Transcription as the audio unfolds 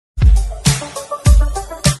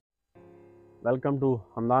Welcome to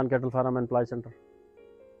Hamdan cattle farm and ply centre.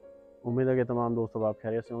 उम्मीद है कि तमाम दोस्तों आप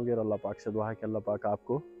खैरियत से होंगे और अल्लाह पाक से दुआ है कि अल्लाह पाक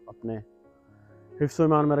आपको अपने हिफ्ज़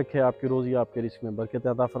ईमान में रखे, आपकी रोज़ी आपके रिस्क में बरकत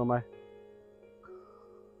अता फरमाए।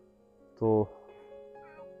 तो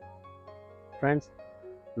फ्रेंड्स,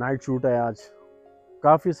 नाइट शूट है आज।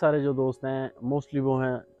 काफ़ी सारे जो दोस्त हैं मोस्टली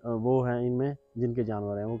वो हैं इनमें जिनके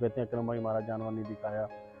जानवर हैं। वो कहते हैं अकरम भाई हमारा जानवर नहीं दिखाया,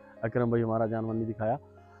 अकरम भाई हमारा जानवर नहीं दिखाया।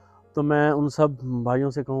 तो मैं उन सब भाइयों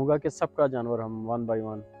से कहूँगा कि सबका जानवर हम 1 बाय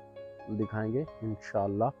 1 दिखाएंगे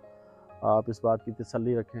इंशाअल्लाह। आप इस बात की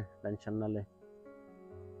तसल्ली रखें, टेंशन ना लें।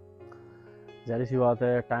 ज़ाहिर सी बात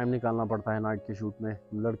है, टाइम निकालना पड़ता है नाइट के शूट में।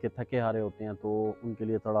 लड़के थके हारे होते हैं तो उनके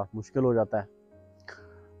लिए थोड़ा मुश्किल हो जाता है।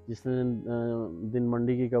 जिस दिन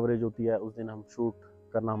मंडी की कवरेज होती है उस दिन हम शूट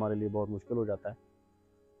करना हमारे लिए बहुत मुश्किल हो जाता है।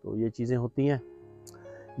 तो ये चीज़ें होती हैं।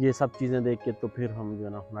 ये सब चीज़ें देख के तो फिर हम जो है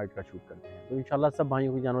ना नाइट का शूट करते हैं। तो इंशाल्लाह सब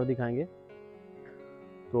भाइयों के जानवर दिखाएंगे।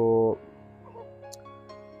 तो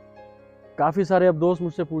काफ़ी सारे अब दोस्त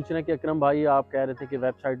मुझसे पूछ रहे हैं कि अकरम भाई आप कह रहे थे कि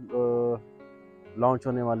वेबसाइट लॉन्च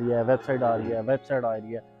होने वाली है, वेबसाइट आ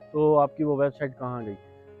रही है, तो आपकी वो वेबसाइट कहाँ गई?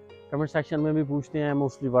 कमेंट सेक्शन में भी पूछते हैं,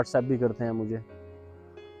 मोस्टली व्हाट्सएप भी करते हैं मुझे।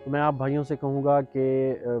 तो मैं आप भाइयों से कहूँगा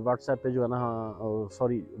कि व्हाट्सएप पे जो है ना,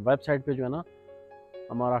 वेबसाइट पे जो है ना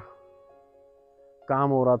हमारा काम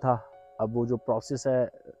हो रहा था। अब वो जो प्रोसेस है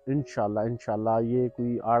इंशाल्लाह ये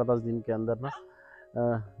कोई 8-10 दिन के अंदर ना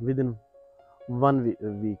विद इन 1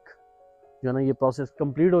 वीक जो है ना ये प्रोसेस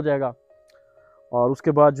कंप्लीट हो जाएगा और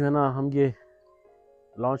उसके बाद जो है ना हम ये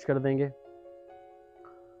लॉन्च कर देंगे।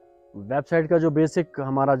 वेबसाइट का जो बेसिक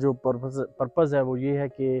हमारा जो पर्पज़ है वो ये है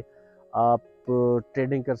कि आप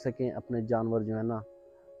ट्रेडिंग कर सकें अपने जानवर जो है ना,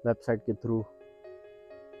 वेबसाइट के थ्रू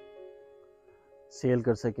सेल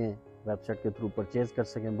कर सकें, वेबसाइट के थ्रू परचेज़ कर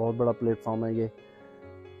सकें। बहुत बड़ा प्लेटफॉर्म है ये,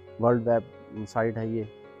 वर्ल्ड वेब साइट है ये।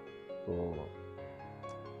 तो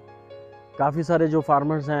काफ़ी सारे जो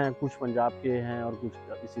फार्मर्स हैं, कुछ पंजाब के हैं और कुछ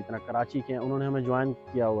इसी तरह कराची के हैं, उन्होंने हमें ज्वाइन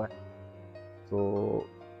किया हुआ है। तो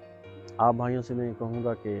आप भाइयों से मैं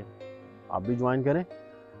कहूँगा कि आप भी ज्वाइन करें,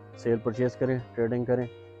 सेल परचेज़ करें, ट्रेडिंग करें।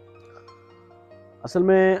 असल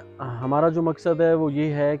में हमारा जो मकसद है वो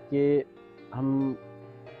ये है कि हम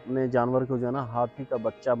अपने जानवर को जो है ना हाथी का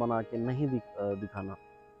बच्चा बना के नहीं दिखाना।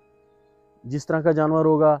 जिस तरह का जानवर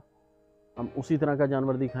होगा हम उसी तरह का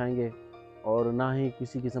जानवर दिखाएंगे और ना ही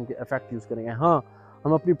किसी किस्म के इफेक्ट यूज़ करेंगे। हाँ,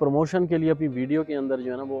 हम अपनी प्रमोशन के लिए अपनी वीडियो के अंदर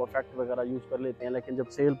जो है ना वो इफेक्ट वगैरह यूज़ कर लेते हैं, लेकिन जब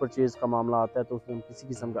सेल परचेज़ का मामला आता है तो उसमें हम किसी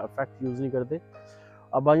किस्म का इफेक्ट यूज़ नहीं करते।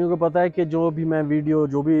 अब भाइयों को पता है कि जो भी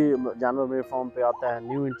जानवर मेरे फार्म पे आता है,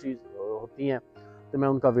 न्यू एंट्रीज होती हैं तो मैं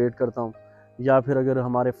उनका वेट करता हूँ, या फिर अगर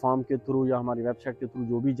हमारे फार्म के थ्रू या हमारी वेबसाइट के थ्रू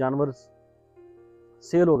जो भी जानवर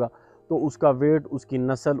सेल होगा तो उसका वेट, उसकी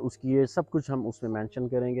नस्ल, उसकी ये सब कुछ हम उसमें मेंशन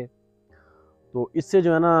करेंगे। तो इससे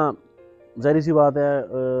जो है ना ज़ाहिर सी बात है,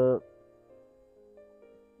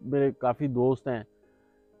 मेरे काफ़ी दोस्त हैं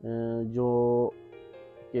जो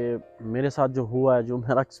कि मेरे साथ जो हुआ है, जो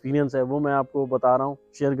मेरा एक्सपीरियंस है वो मैं आपको बता रहा हूँ,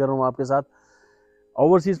 शेयर कर रहा हूँ आपके साथ।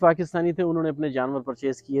 ओवरसीज़ पाकिस्तानी थे, उन्होंने अपने जानवर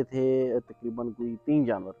परचेज़ किए थे, तकरीबन कोई 3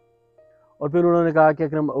 जानवर, और फिर उन्होंने कहा कि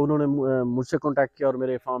अकरम, उन्होंने मुझसे कांटेक्ट किया और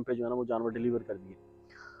मेरे फार्म पे जो है ना वो जानवर डिलीवर कर दिए।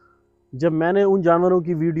 जब मैंने उन जानवरों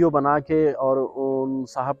की वीडियो बना के और उन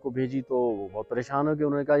साहब को भेजी तो वो बहुत परेशान हो गए।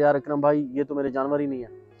 उन्होंने कहा यार अकरम भाई ये तो मेरे जानवर ही नहीं है।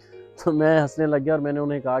 तो मैं हंसने लग गया और मैंने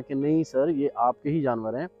उन्हें कहा कि नहीं सर, ये आपके ही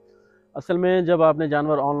जानवर हैं। असल में जब आपने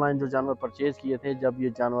जानवर ऑनलाइन जो जानवर परचेज़ किए थे, जब ये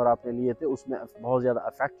जानवर आपने लिए थे उसमें बहुत ज़्यादा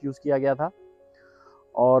इफेक्ट यूज़ किया गया था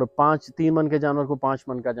और 3 मन के जानवर को 5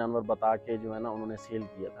 मन का जानवर बता के जो है ना उन्होंने सेल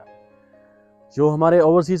किया था। जो हमारे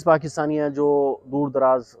ओवरसीज़ पाकिस्तानी हैं जो दूर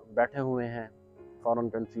दराज बैठे हुए हैं फॉरेन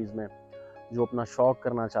कंट्रीज़ में, जो अपना शौक़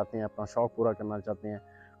करना चाहते हैं, अपना शौक़ पूरा करना चाहते हैं,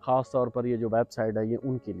 ख़ास तौर पर ये जो वेबसाइट है ये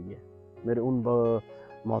उनके लिए, मेरे उन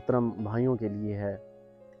मोहतरम भाइयों के लिए है।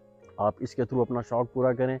 आप इसके थ्रू अपना शौक़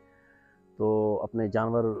पूरा करें, तो अपने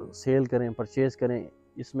जानवर सेल करें, परचेज़ करें।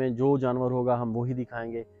 इसमें जो जानवर होगा हम वही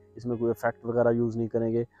दिखाएंगे, इसमें कोई इफेक्ट वगैरह यूज़ नहीं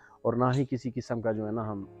करेंगे और ना ही किसी किस्म का जो है ना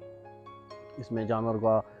हम इसमें जानवर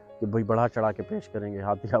का कि भाई बढ़ा चढ़ा के पेश करेंगे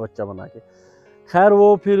हाथी का बच्चा बना के। खैर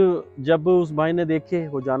वो फिर जब उस भाई ने देखे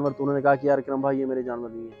वो जानवर तो उन्होंने कहा कि यार अकरम भाई ये मेरे जानवर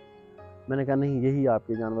नहीं है। मैंने कहा नहीं, यही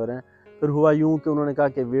आपके जानवर हैं। फिर हुआ यूँ कि उन्होंने कहा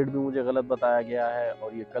कि वेट भी मुझे गलत बताया गया है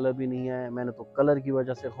और ये कलर भी नहीं है। मैंने तो कलर की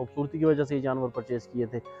वजह से, खूबसूरती की वजह से ये जानवर परचेज़ किए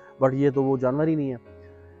थे, बट ये तो वो जानवर ही नहीं है।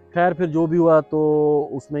 खैर फिर जो भी हुआ तो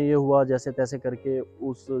उसमें ये हुआ जैसे तैसे करके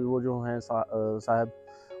वो जो हैं साहब,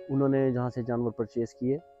 उन्होंने जहाँ से जानवर परचेज़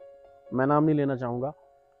किए, मैं नाम नहीं लेना चाहूँगा,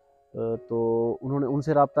 तो उन्होंने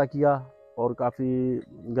उनसे रब्ता किया और काफ़ी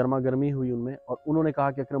गर्मा गर्मी हुई उनमें और उन्होंने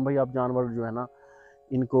कहा कि अकरम भाई आप जानवर जो है ना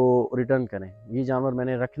इनको रिटर्न करें, ये जानवर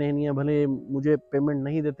मैंने रखने ही नहीं है, भले मुझे पेमेंट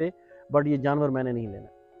नहीं देते बट ये जानवर मैंने नहीं लेना।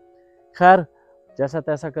 खैर जैसा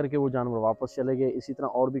तैसा करके वो जानवर वापस चले गए। इसी तरह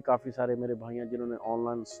और भी काफ़ी सारे मेरे भाई हैं जिन्होंने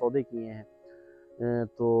ऑनलाइन सौदे किए हैं,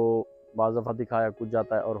 तो बाज़ दफ़ा दिखाया कुछ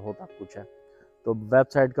जाता है और होता कुछ है। तो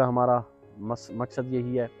वेबसाइट का हमारा मकसद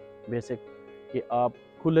यही है बेसिक कि आप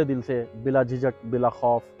खुले दिल से बिला झिझक बिला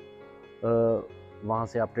खौफ वहाँ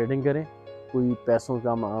से आप ट्रेडिंग करें। कोई पैसों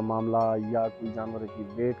का मामला या कोई जानवर की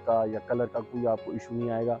वेट का या कलर का कोई आपको इशू नहीं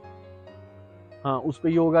आएगा। हाँ, उस पर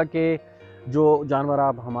ये होगा कि जो जानवर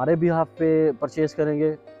आप हमारे बिहाफ पे परचेज़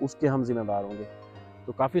करेंगे उसके हम जिम्मेदार होंगे।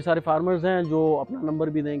 तो काफ़ी सारे फार्मर्स हैं जो अपना नंबर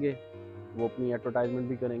भी देंगे, वो अपनी एडवर्टाइजमेंट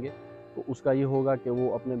भी करेंगे। तो उसका ये होगा कि वो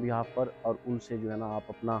अपने बिहाफ पर और उनसे जो है ना आप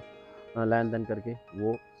अपना लेन देन करके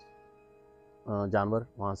वो जानवर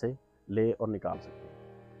वहाँ से ले और निकाल सकते हैं।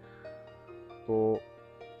 तो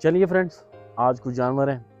चलिए फ्रेंड्स, आज कुछ जानवर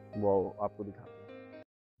हैं वो आपको दिखा।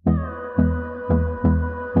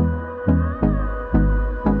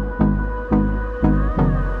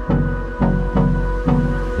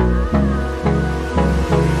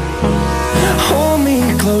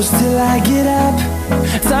 Close till I get up.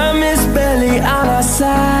 Time is barely on our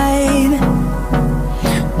side.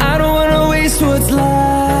 I don't wanna waste what's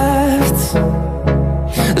left.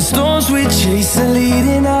 The storms we chase are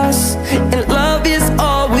leading us, and love is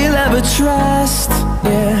all we'll ever trust.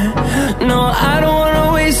 Yeah, no, I don't wanna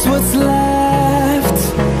waste what's left.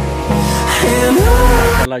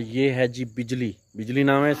 माशाल्लाह ये है जी बिजली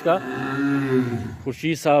नाम है इसका।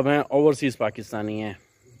 खुर्शीद साहब हैं, overseas Pakistani हैं,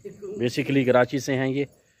 बेसिकली कराची से हैं। ये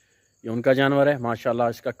उनका जानवर है माशाल्लाह।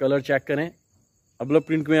 इसका कलर चेक करें, अबलग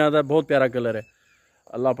प्रिंट में आता है, बहुत प्यारा कलर है।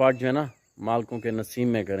 अल्लाह पाक जो है ना मालिकों के नसीब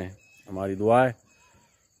में करें, हमारी दुआ है।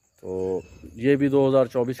 तो ये भी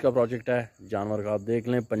 2024 का प्रोजेक्ट है जानवर का, आप देख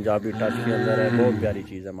लें, पंजाबी टच के अंदर है, बहुत प्यारी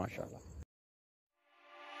चीज़ है माशाल्लाह।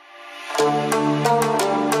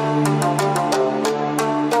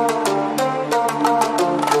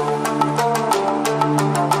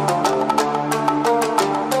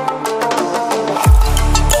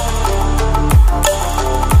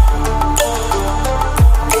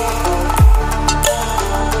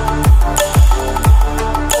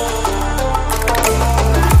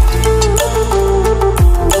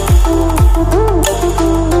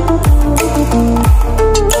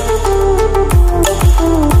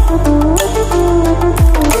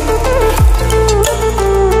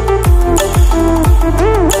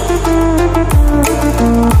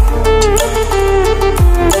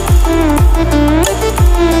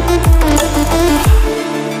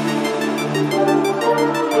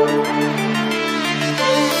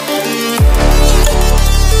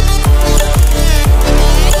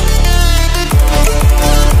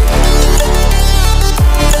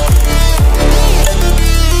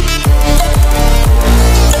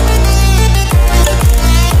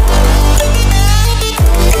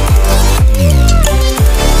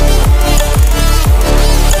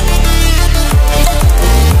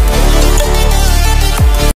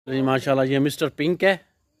 माशाल्लाह ये मिस्टर पिंक है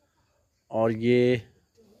और ये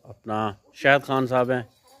अपना शाहिद खान साहब हैं,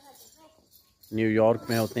 न्यूयॉर्क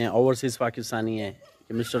में होते हैं, ओवरसीज़ पाकिस्तानी हैं।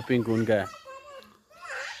 ये मिस्टर पिंक उनका है।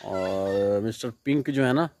 और मिस्टर पिंक जो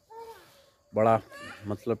है ना बड़ा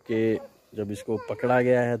मतलब कि जब इसको पकड़ा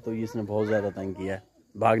गया है तो इसने बहुत ज़्यादा तंग किया है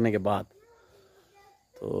भागने के बाद।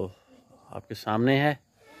 तो आपके सामने है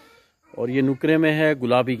और ये नुकरे में है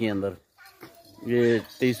गुलाबी के अंदर। ये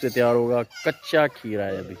 23 पे तैयार होगा, कच्चा खीरा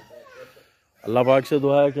है अभी। अल्लाह पाक से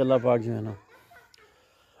दुआ है कि अल्लाह पाक जो है ना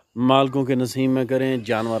मालिकों के नसीब में करें।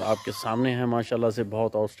 जानवर आपके सामने है माशाल्लाह से,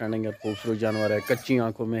 बहुत आउटस्टैंडिंग है, खूबसूरत जानवर है, कच्ची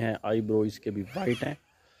आंखों में है, आई ब्रो इसके भी वाइट हैं।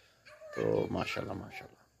 तो माशाल्लाह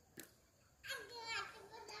माशाल्लाह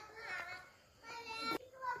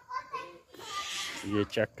ये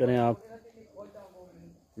चेक करें आप,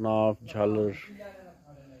 नाक झालर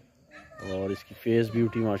और इसकी फेस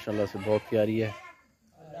ब्यूटी माशाल्लाह से बहुत प्यारी है।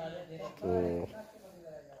 तो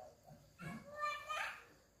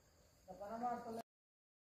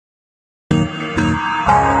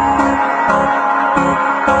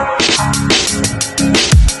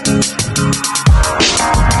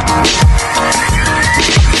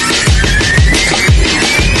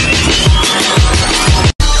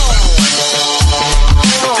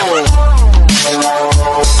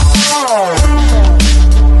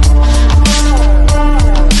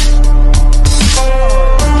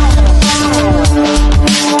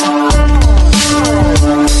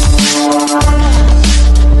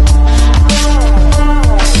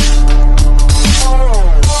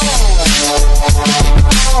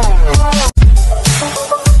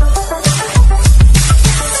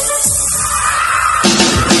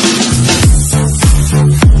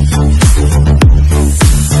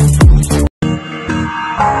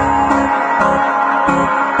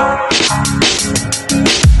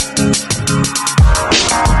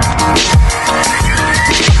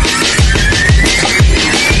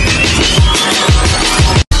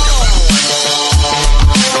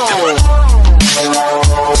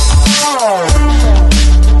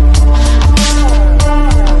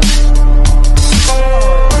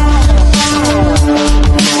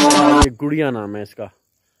गुड़िया नाम है इसका,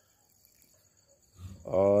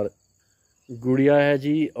 और गुड़िया है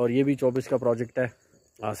जी। और ये भी 24 का प्रोजेक्ट है।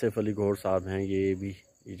 आसिफ अली गौर साहब हैं,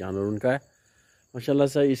 ये जानवर उनका है। माशाल्लाह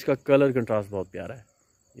से इसका कलर कंट्रास्ट बहुत प्यारा है।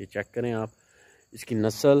 ये चेक करें आप, इसकी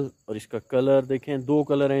नस्ल और इसका कलर देखें। 2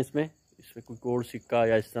 कलर हैं इसमें कोई कोड सिक्का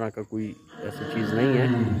या इस तरह का कोई ऐसी चीज़ नहीं है।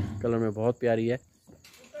 कलर में बहुत प्यारी है।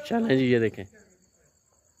 चलें जी, ये देखें।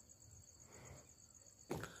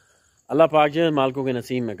 अल्लाह पाक जो मालिकों के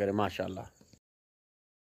नसीब में करे माशाल्लाह।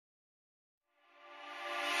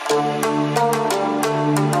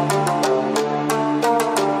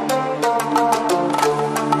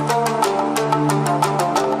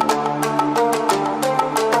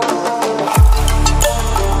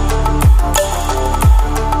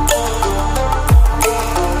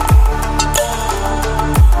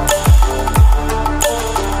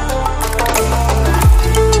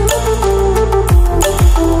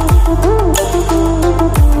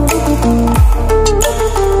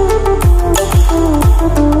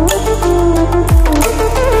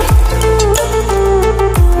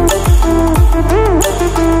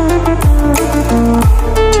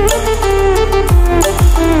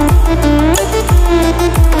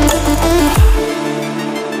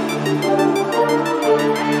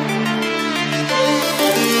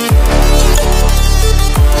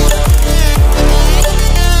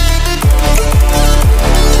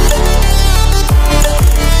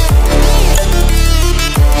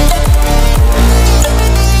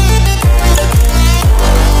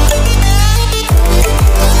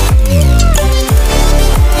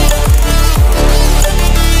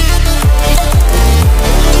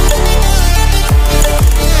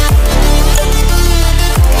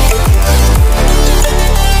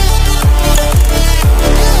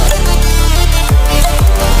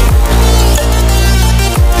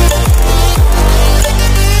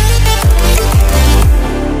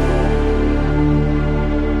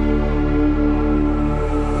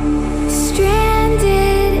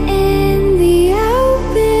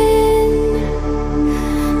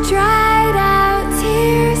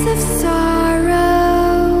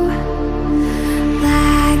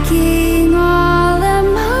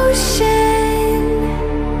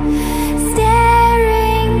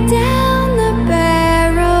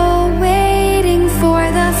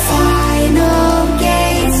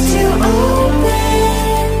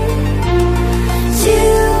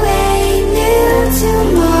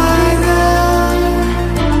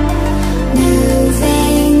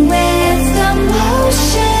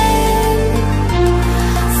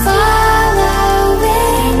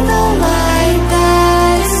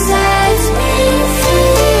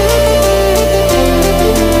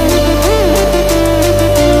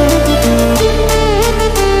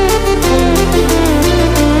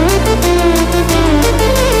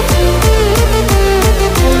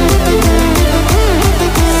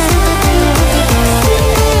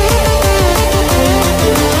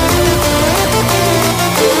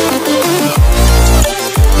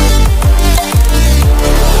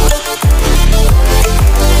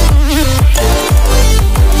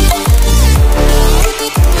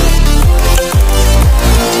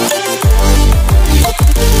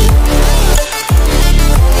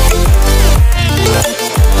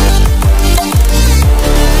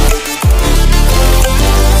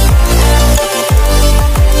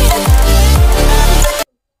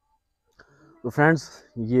 तो फ्रेंड्स,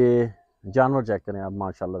 ये जानवर चेक करें आप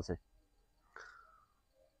माशाल्लाह से।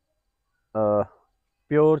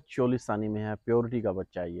 प्योर चोलिस्तानी में है, प्योरिटी का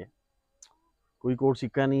बच्चा है ये। कोई कोड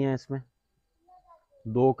सिक्का नहीं है इसमें,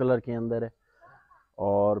 2 कलर के अंदर है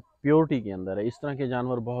और प्योरिटी के अंदर है। इस तरह के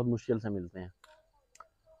जानवर बहुत मुश्किल से मिलते हैं।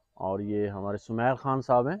 और ये हमारे सुमैर खान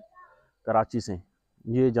साहब हैं कराची से,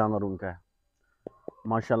 ये जानवर उनका है।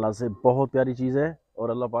 माशाल्लाह से बहुत प्यारी चीज़ है और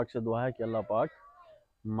अल्लाह पाक से दुआ है कि अल्लाह पाक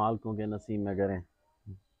मालिकों के नसीब में करें।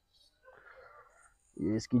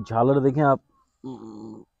 ये इसकी झालर देखें आप,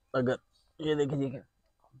 अगर ये देखें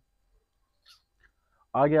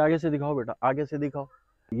आगे से दिखाओ बेटा, आगे से दिखाओ,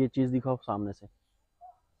 ये चीज़ दिखाओ सामने से।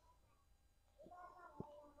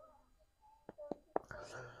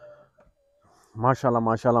 माशाल्लाह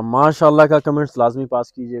माशाल्लाह माशाल्लाह का कमेंट्स लाजमी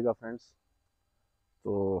पास कीजिएगा फ्रेंड्स।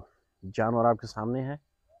 तो जानवर आपके सामने है।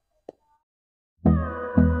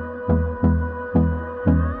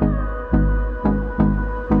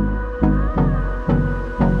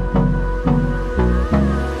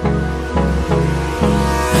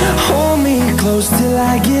 Close till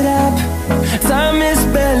I get up. Time is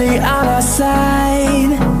barely on our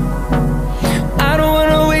side. I don't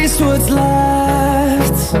wanna waste what's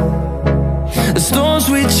left. The storms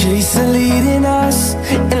we chase are leading us,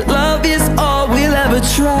 and love is all we'll ever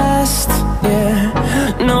trust. Yeah,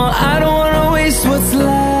 no, I don't wanna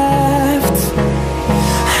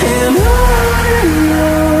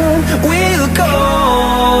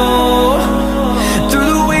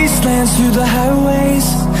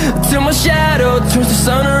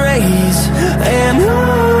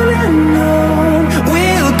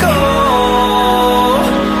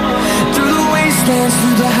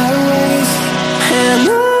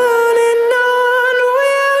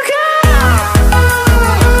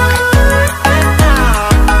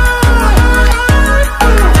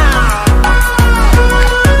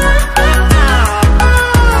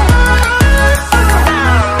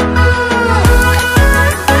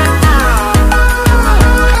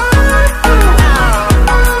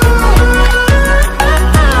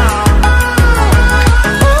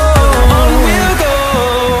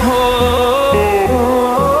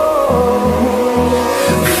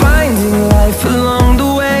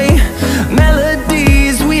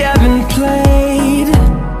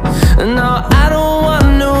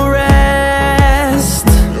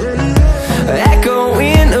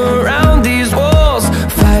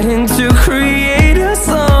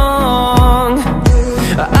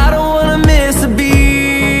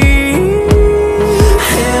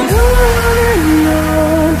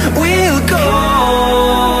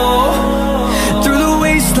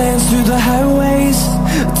wastelands, through the highways,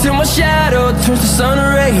 till my shadow turns to sun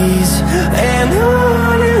rays. And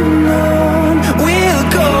on we'll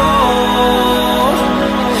go,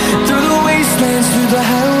 through the wastelands, through the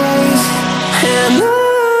highways, and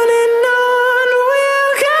on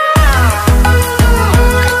we'll go.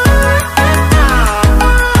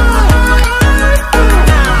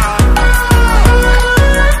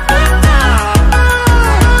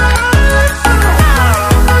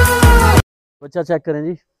 बच्चा check करें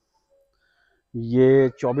जी, ये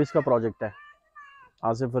 24 का project है।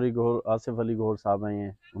 आसिफ अली गौहर साहब हैं,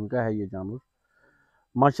 ये उनका है ये जानवर।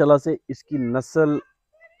 माशाल्लाह से इसकी नस्ल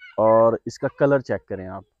और इसका कलर चेक करें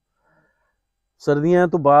आप। सर्दियां हैं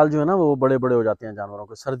तो बाल जो है ना वो बड़े बड़े हो जाते हैं जानवरों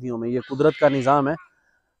के। सर्दियों में ये कुदरत का निज़ाम है,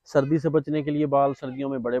 सर्दी से बचने के लिए बाल सर्दियों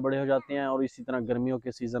में बड़े बड़े हो जाते हैं, और इसी तरह गर्मियों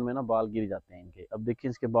के सीज़न में ना बाल गिर जाते हैं इनके। अब देखिए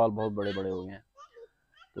इसके बाल बहुत बड़े बड़े हो गए हैं।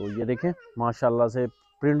 तो ये देखें माशाल्लाह से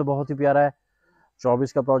प्रिंट बहुत ही प्यारा है।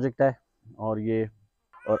 24 का प्रोजेक्ट है, और ये,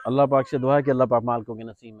 और अल्लाह पाक से दुआ है कि अल्लाह पाक मालिकों के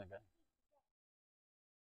नसीब में करे।